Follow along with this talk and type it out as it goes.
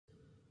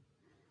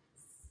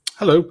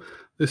Hello,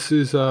 this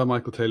is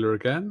Michael Taylor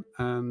again,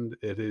 and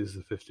it is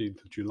the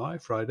 15th of July,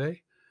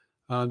 Friday,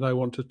 and I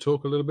want to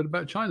talk a little bit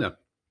about China.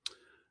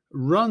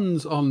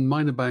 Runs on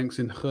minor banks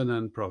in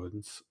Henan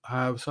province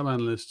have some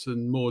analysts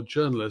and more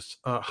journalists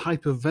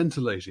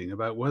hyperventilating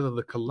about whether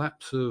the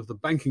collapse of the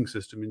banking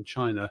system in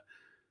China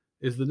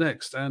is the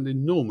next and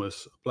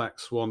enormous black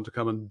swan to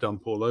come and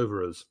dump all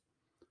over us.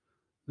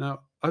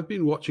 Now, I've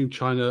been watching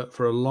China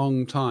for a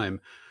long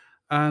time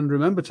and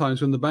remember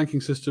times when the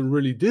banking system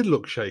really did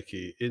look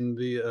shaky in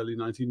the early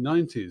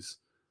 1990s.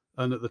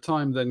 And at the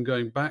time, then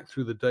going back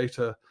through the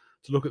data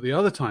to look at the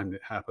other time it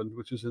happened,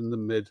 which was in the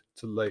mid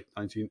to late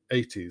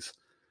 1980s.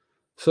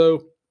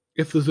 So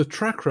if there's a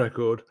track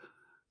record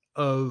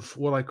of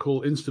what I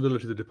call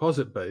instability of the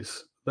deposit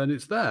base, then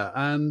it's there.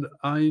 And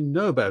I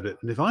know about it.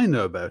 And if I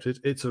know about it,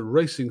 it's a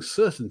racing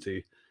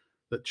certainty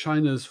that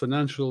China's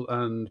financial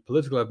and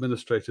political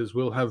administrators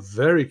will have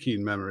very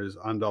keen memories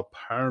and are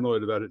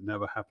paranoid about it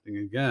never happening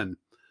again.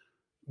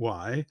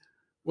 Why?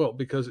 Well,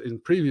 because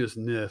in previous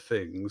near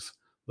things,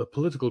 the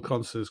political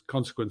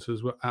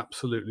consequences were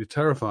absolutely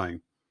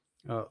terrifying.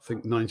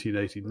 Think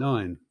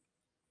 1989.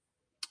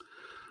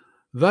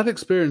 That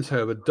experience,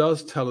 however,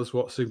 does tell us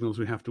what signals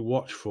we have to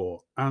watch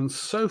for. And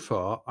so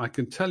far, I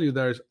can tell you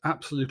there is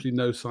absolutely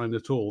no sign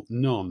at all,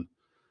 none,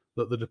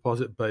 that the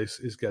deposit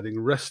base is getting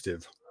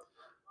restive.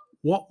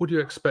 What would you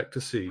expect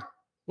to see?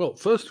 Well,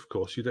 first, of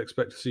course, you'd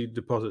expect to see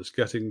deposits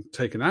getting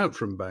taken out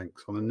from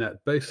banks on a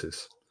net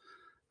basis.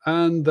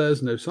 And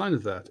there's no sign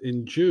of that.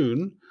 In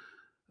June,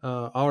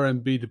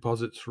 RMB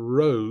deposits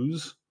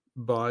rose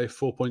by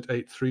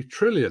 4.83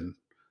 trillion,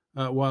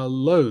 while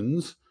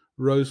loans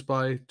rose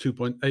by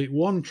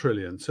 2.81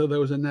 trillion. So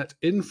there was a net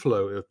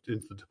inflow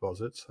into the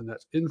deposits, a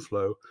net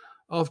inflow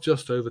of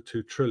just over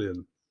 2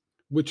 trillion,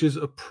 which is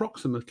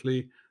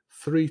approximately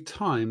 3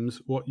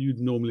 times what you'd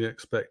normally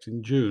expect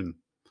in June.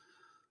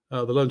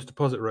 The loan to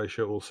deposit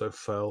ratio also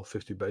fell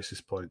 50 basis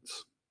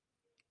points.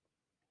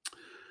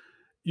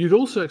 You'd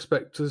also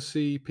expect to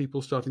see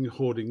people starting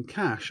hoarding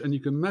cash, and you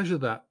can measure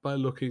that by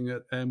looking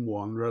at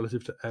M1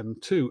 relative to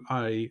M2,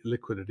 i.e.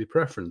 liquidity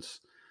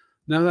preference.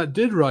 Now, that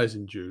did rise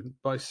in June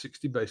by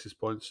 60 basis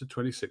points to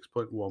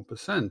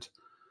 26.1%,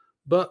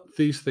 but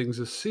these things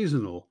are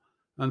seasonal,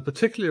 and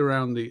particularly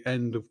around the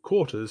end of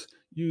quarters,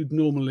 you'd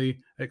normally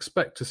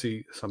expect to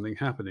see something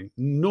happening.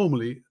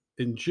 Normally,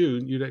 in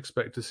June, you'd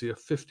expect to see a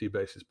 50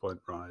 basis point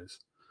rise.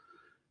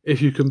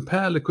 If you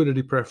compare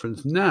liquidity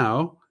preference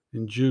now,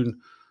 in June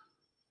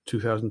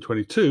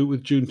 2022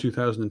 with June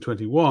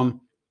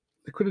 2021,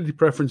 liquidity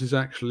preference is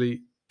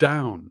actually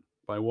down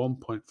by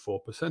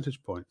 1.4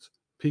 percentage points.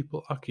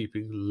 People are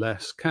keeping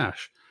less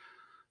cash.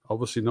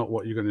 Obviously not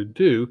what you're going to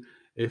do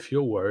if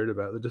you're worried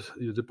about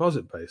your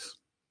deposit base.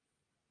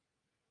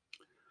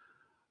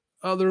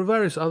 There are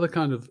various other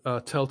kind of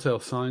telltale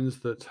signs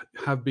that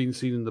have been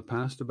seen in the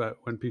past about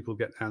when people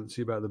get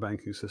antsy about the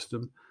banking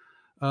system.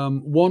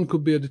 One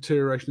could be a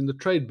deterioration in the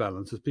trade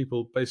balance as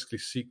people basically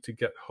seek to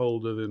get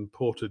hold of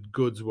imported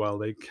goods while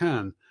they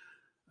can.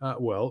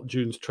 Well,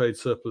 June's trade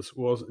surplus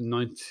was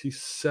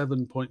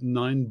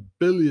 97.9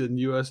 billion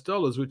US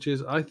dollars, which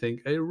is, I think,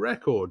 a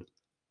record.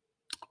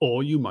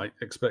 Or you might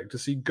expect to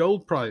see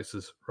gold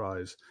prices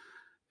rise.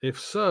 If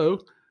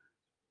so,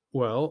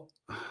 well,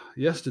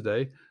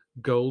 yesterday,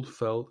 gold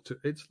fell to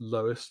its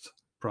lowest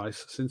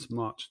price since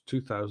March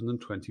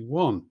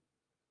 2021.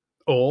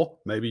 Or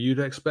maybe you'd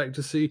expect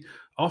to see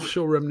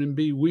offshore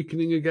renminbi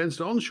weakening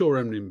against onshore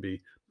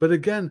renminbi. But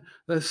again,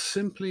 there's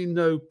simply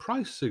no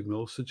price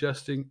signal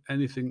suggesting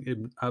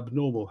anything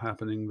abnormal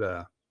happening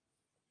there.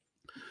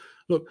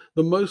 Look,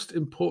 the most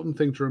important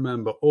thing to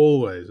remember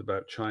always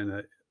about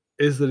China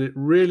is that it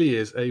really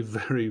is a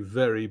very,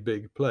 very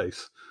big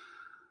place.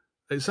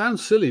 It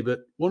sounds silly,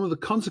 but one of the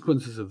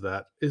consequences of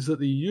that is that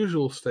the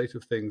usual state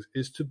of things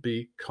is to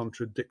be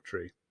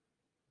contradictory.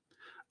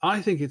 I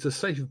think it's a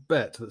safe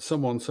bet that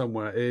someone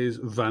somewhere is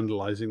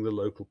vandalizing the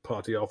local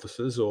party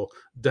offices or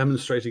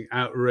demonstrating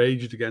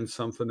outrage against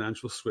some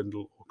financial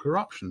swindle or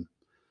corruption.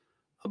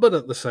 But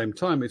at the same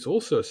time, it's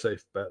also a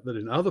safe bet that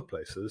in other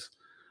places,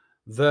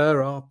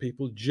 there are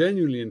people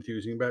genuinely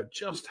enthusing about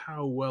just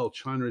how well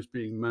China is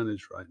being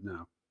managed right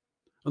now.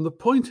 And the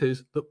point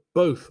is that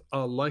both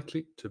are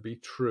likely to be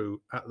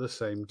true at the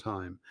same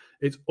time.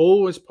 It's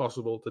always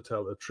possible to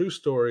tell a true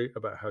story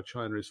about how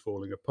China is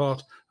falling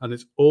apart, and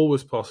it's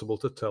always possible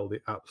to tell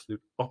the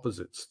absolute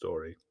opposite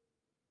story.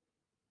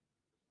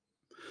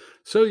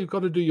 So you've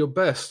got to do your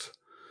best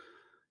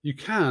you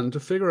can to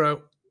figure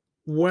out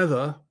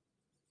whether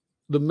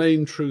the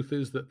main truth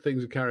is that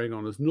things are carrying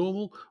on as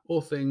normal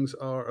or things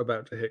are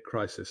about to hit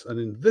crisis. And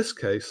in this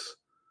case,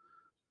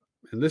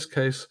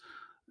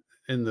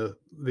 in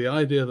the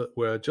idea that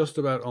we're just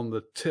about on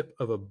the tip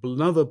of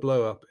another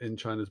blow up in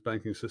China's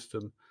banking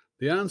system,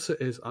 the answer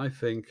is, I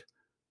think,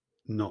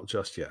 not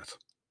just yet.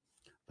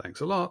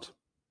 Thanks a lot.